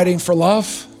been fighting for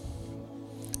love.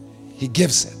 He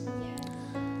gives it.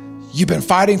 You've been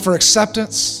fighting for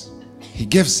acceptance. He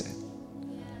gives it.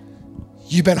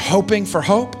 You've been hoping for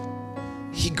hope.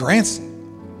 He grants it.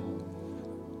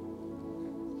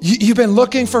 You've been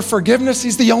looking for forgiveness.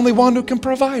 He's the only one who can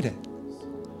provide it.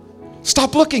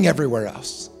 Stop looking everywhere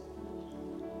else.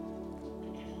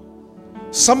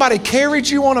 Somebody carried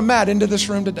you on a mat into this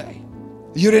room today.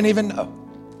 You didn't even know.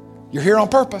 You're here on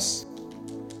purpose.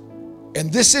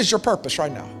 And this is your purpose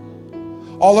right now.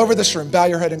 All over this room, bow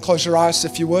your head and close your eyes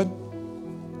if you would.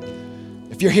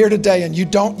 If you're here today and you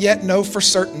don't yet know for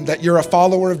certain that you're a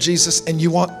follower of Jesus and you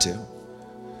want to,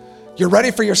 you're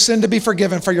ready for your sin to be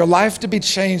forgiven, for your life to be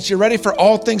changed. You're ready for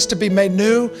all things to be made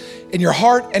new in your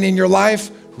heart and in your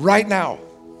life right now.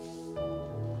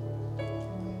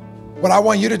 What I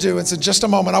want you to do is, in just a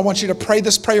moment, I want you to pray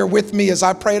this prayer with me as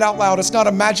I pray it out loud. It's not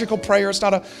a magical prayer. It's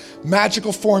not a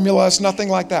magical formula. It's nothing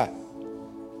like that.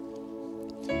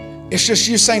 It's just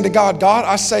you saying to God, God,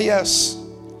 I say yes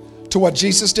to what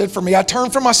Jesus did for me. I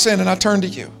turn from my sin and I turn to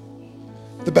you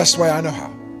the best way I know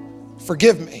how.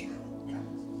 Forgive me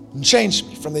and change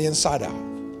me from the inside out.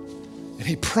 And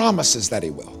he promises that he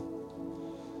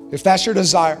will. If that's your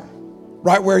desire,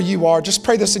 right where you are, just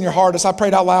pray this in your heart as I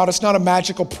prayed out loud. It's not a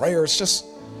magical prayer. It's just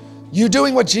you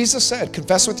doing what Jesus said.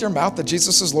 Confess with your mouth that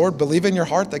Jesus is Lord. Believe in your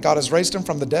heart that God has raised him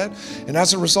from the dead. And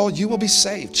as a result, you will be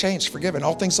saved, changed, forgiven.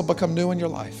 All things will become new in your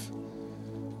life.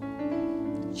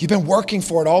 You've been working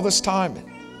for it all this time.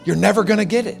 You're never going to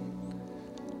get it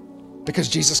because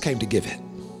Jesus came to give it.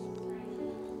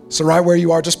 So right where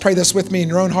you are, just pray this with me in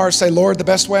your own heart. Say, Lord, the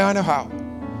best way I know how,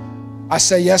 I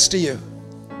say yes to you.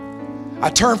 I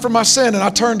turn from my sin and I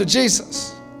turn to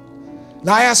Jesus. And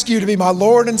I ask you to be my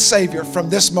Lord and Savior from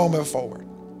this moment forward.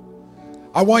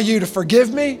 I want you to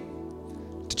forgive me,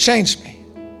 to change me,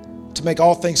 to make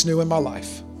all things new in my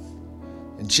life.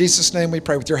 In Jesus' name we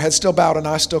pray, with your head still bowed and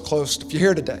eyes still closed. If you're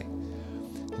here today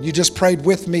and you just prayed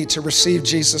with me to receive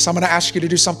Jesus, I'm going to ask you to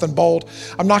do something bold.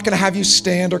 I'm not going to have you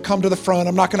stand or come to the front.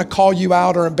 I'm not going to call you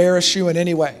out or embarrass you in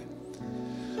any way.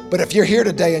 But if you're here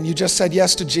today and you just said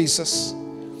yes to Jesus,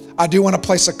 I do want to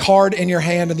place a card in your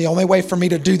hand, and the only way for me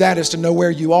to do that is to know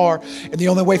where you are. And the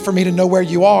only way for me to know where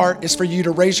you are is for you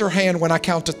to raise your hand when I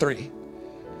count to 3.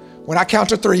 When I count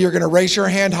to 3, you're going to raise your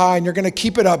hand high and you're going to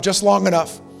keep it up just long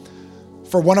enough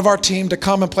for one of our team to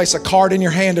come and place a card in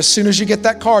your hand. As soon as you get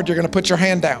that card, you're going to put your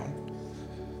hand down.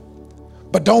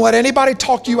 But don't let anybody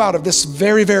talk you out of this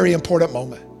very, very important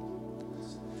moment.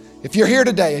 If you're here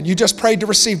today and you just prayed to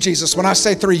receive Jesus, when I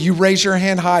say 3, you raise your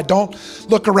hand high. Don't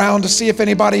look around to see if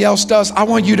anybody else does. I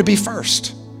want you to be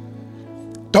first.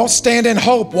 Don't stand in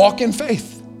hope, walk in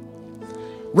faith.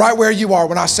 Right where you are,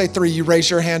 when I say 3, you raise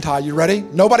your hand high. You ready?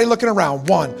 Nobody looking around.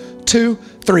 1, 2,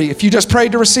 3. If you just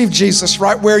prayed to receive Jesus,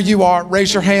 right where you are,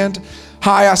 raise your hand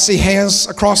high. I see hands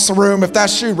across the room. If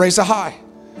that's you, raise it high.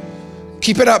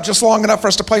 Keep it up just long enough for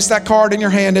us to place that card in your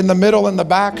hand, in the middle, in the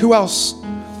back. Who else?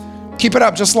 Keep it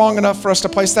up just long enough for us to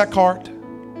place that card.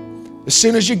 As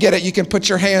soon as you get it, you can put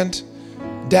your hand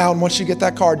down. Once you get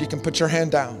that card, you can put your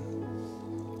hand down.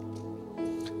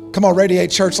 Come on, Radiate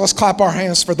Church, let's clap our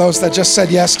hands for those that just said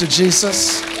yes to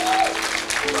Jesus.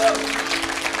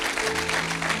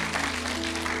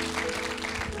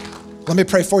 Let me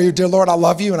pray for you. Dear Lord, I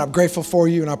love you and I'm grateful for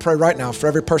you, and I pray right now for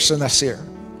every person that's here.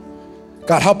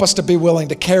 God, help us to be willing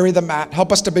to carry the mat.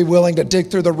 Help us to be willing to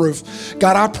dig through the roof.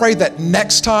 God, I pray that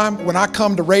next time when I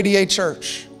come to Radiate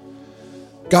Church,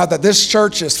 God, that this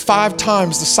church is 5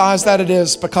 times the size that it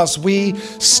is because we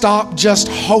stopped just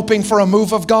hoping for a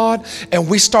move of God and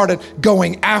we started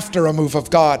going after a move of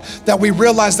God. That we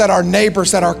realized that our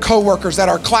neighbors, that our coworkers, that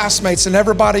our classmates and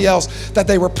everybody else, that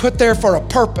they were put there for a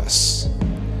purpose.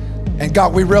 And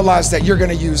God, we realize that you're going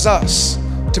to use us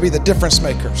to be the difference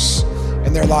makers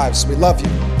in their lives. We love you.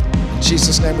 In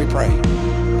Jesus' name we pray.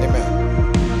 Amen.